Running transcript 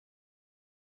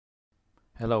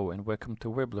Hello and welcome to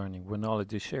Web Learning, where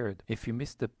knowledge is shared. If you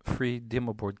missed the free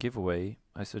demo board giveaway,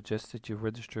 I suggest that you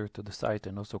register to the site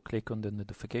and also click on the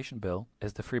notification bell,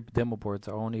 as the free demo boards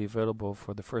are only available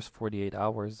for the first 48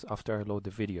 hours after I load the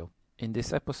video. In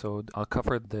this episode, I'll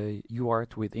cover the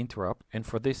UART with Interrupt, and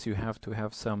for this you have to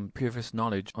have some previous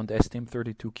knowledge on the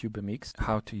STM32CubeMX,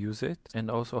 how to use it,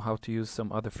 and also how to use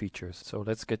some other features. So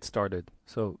let's get started.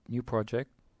 So, new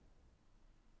project,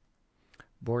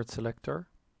 board selector.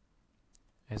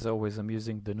 As always, I'm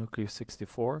using the Nucleus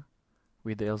 64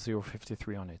 with the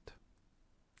L053 on it.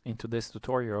 Into this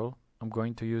tutorial, I'm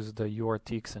going to use the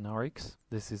UARTX and RX.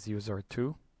 This is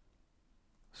UART2.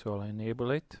 So I'll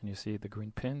enable it, and you see the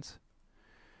green pins.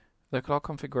 The clock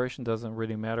configuration doesn't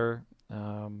really matter.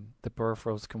 The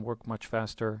peripherals can work much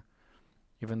faster,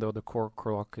 even though the core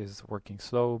clock is working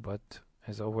slow, but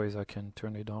as always, I can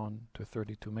turn it on to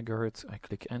 32 megahertz. I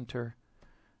click enter,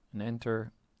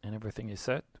 and everything is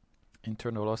set.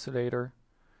 Internal oscillator.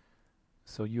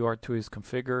 So UART2 is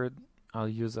configured. I'll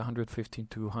use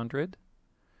 115-200.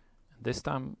 This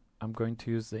time I'm going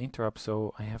to use the interrupt,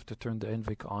 so I have to turn the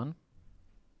NVIC on.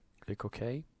 Click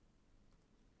OK.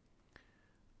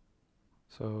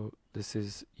 So this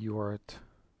is UART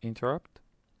Interrupt.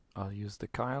 I'll use the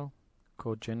HAL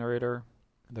code generator.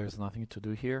 There's nothing to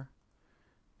do here.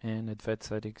 And advanced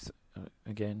settings,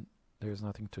 again, there's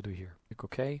nothing to do here. Click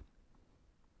OK.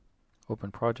 Open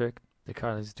project. The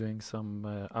HAL is doing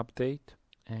some update,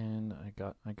 and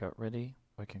I got ready.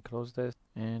 I can close this,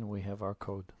 and we have our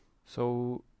code.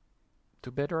 So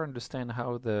to better understand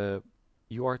how the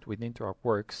UART with Interrupt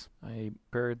works, I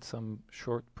prepared some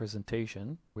short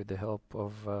presentation with the help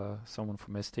of someone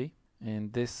from ST,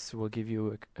 and this will give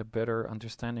you a better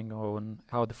understanding on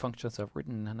how the functions are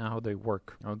written and how they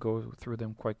work. I'll go through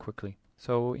them quite quickly.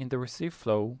 So in the receive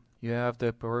flow, you have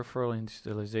the peripheral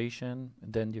initialization,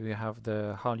 then you have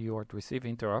the HAL UART receive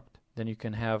interrupt, then you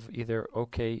can have either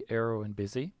OK, arrow, and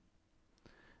busy.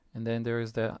 And then there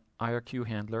is the IRQ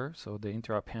handler, so the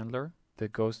interrupt handler,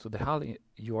 that goes to the HAL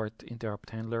UART interrupt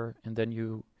handler, and then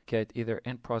you get either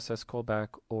end process callback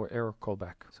or error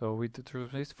callback. So with the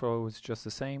transmit flow, it's just the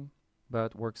same,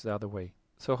 but works the other way.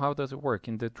 So how does it work?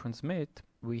 In the transmit,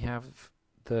 we have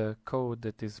the code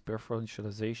that is peripheral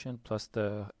initialization plus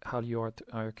the HAL UART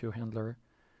IRQ handler.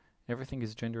 Everything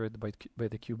is generated by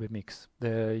the CubeMX.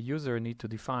 The user need to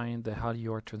define the HAL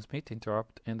UART transmit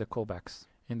interrupt and the callbacks.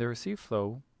 In the receive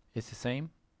flow, it's the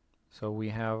same. So we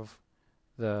have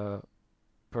the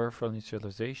peripheral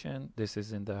initialization. This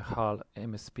is in the HAL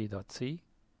MSP.c.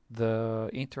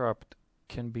 The interrupt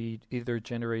can be either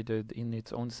generated in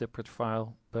its own separate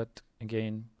file, but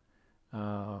again,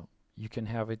 you can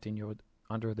have it in your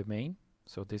under the main.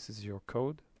 So this is your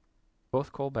code.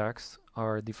 Both callbacks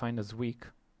are defined as weak,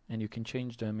 and you can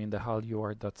change them in the HAL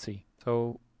UART.c.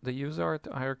 So the UART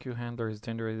IRQ handler is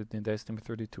generated in the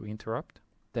STM32 interrupt.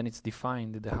 Then it's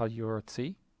defined in the HAL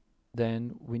UART.c.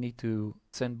 Then we need to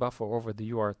send buffer over the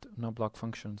UART non-block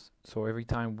functions. So every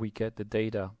time we get the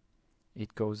data,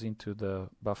 it goes into the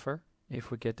buffer.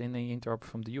 If we get any interrupt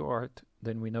from the UART,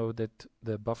 then we know that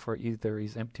the buffer either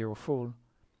is empty or full,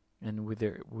 and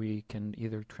we can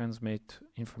either transmit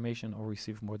information or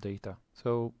receive more data.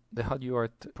 So the HAL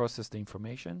UART processes the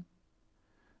information,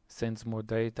 sends more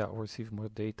data or receives more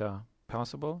data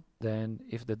possible. Then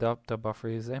if the data buffer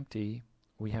is empty,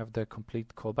 we have the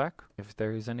complete callback. If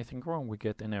there is anything wrong, we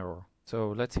get an error.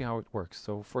 So let's see how it works.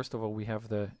 So first of all, we have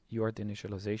the UART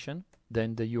initialization.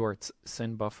 Then the UART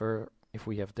send buffer if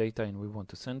we have data and we want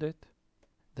to send it.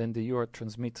 Then the UART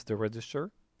transmits the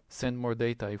register, send more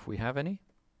data if we have any,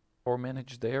 or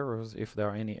manage the errors if there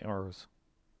are any errors.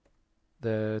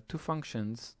 The two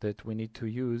functions that we need to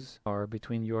use are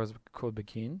between UART code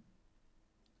begin,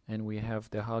 and we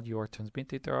have the HAL UART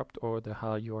transmit interrupt or the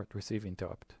HAL UART receive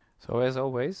interrupt. So as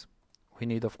always, we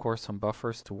need of course some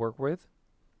buffers to work with.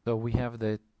 So we have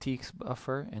the TX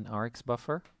buffer and RX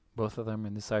buffer, both of them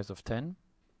in the size of 10.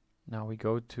 Now we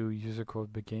go to user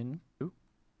code begin.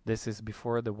 This is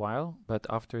before the while, but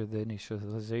after the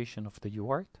initialization of the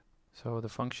UART. So the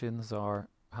functions are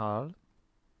HAL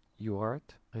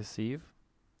UART receive,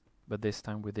 but this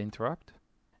time with interrupt.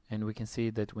 And we can see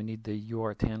that we need the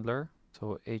UART handler,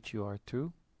 so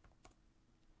HUART2.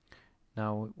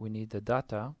 Now we need the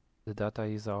data. The data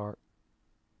is our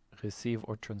receive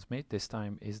or transmit. This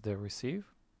time is the receive.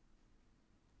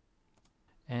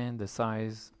 And the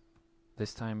size,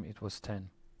 this time it was 10,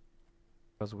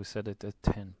 because we set it at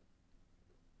 10.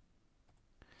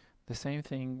 The same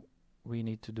thing we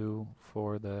need to do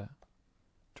for the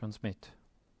transmit.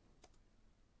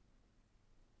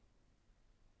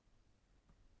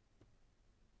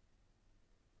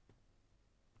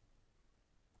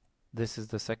 This is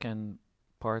the second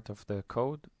part of the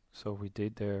code. So we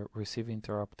did the receive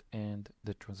interrupt and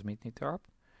the transmit interrupt.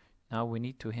 Now we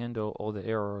need to handle all the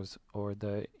errors or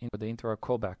the interrupt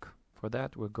callback. For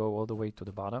that, we'll go all the way to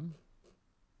the bottom,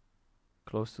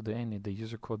 close to the end in the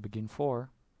user code begin for.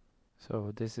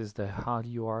 So this is the HAL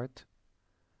UART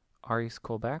RX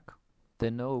callback.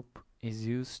 The nope is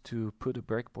used to put a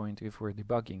breakpoint if we're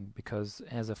debugging, because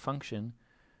as a function,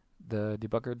 the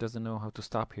debugger doesn't know how to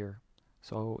stop here.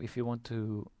 So if you want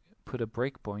to put a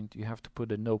breakpoint, you have to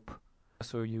put a nope,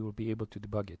 so you will be able to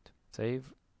debug it.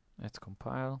 Save, let's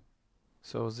compile.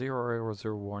 So 0 error,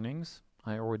 0 warnings.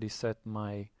 I already set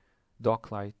my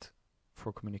dock light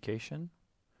for communication.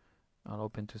 I'll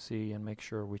open to see and make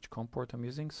sure which COM port I'm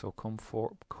using. So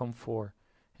COM4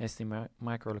 ST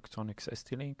Microelectronics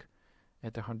ST-Link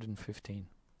at 115.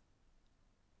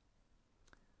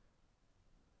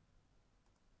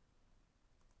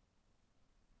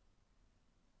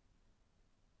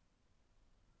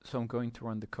 So I'm going to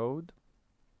run the code.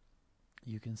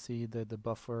 You can see that the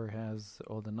buffer has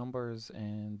all the numbers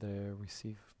and the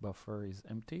receive buffer is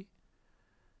empty.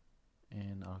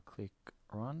 And I'll click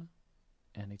run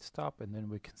and it stopped, and then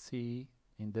we can see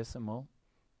in decimal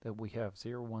that we have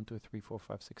 0, 1, 2, 3, 4,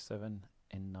 5, 6, 7,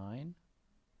 and 9,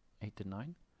 8 and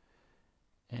 9.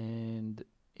 And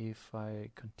if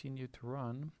I continue to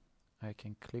run, I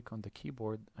can click on the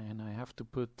keyboard and I have to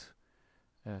put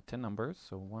 10 numbers,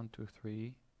 so 1, 2,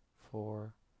 3,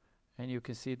 4, and you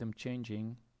can see them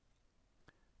changing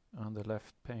on the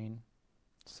left pane,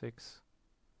 6,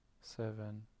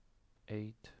 7,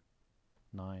 8,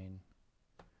 9,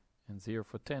 and 0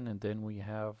 for 10, and then we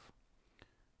have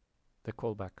the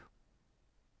callback.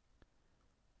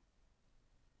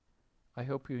 I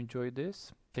hope you enjoyed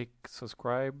this. Click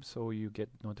subscribe so you get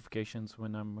notifications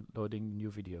when I'm loading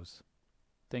new videos.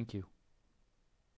 Thank you.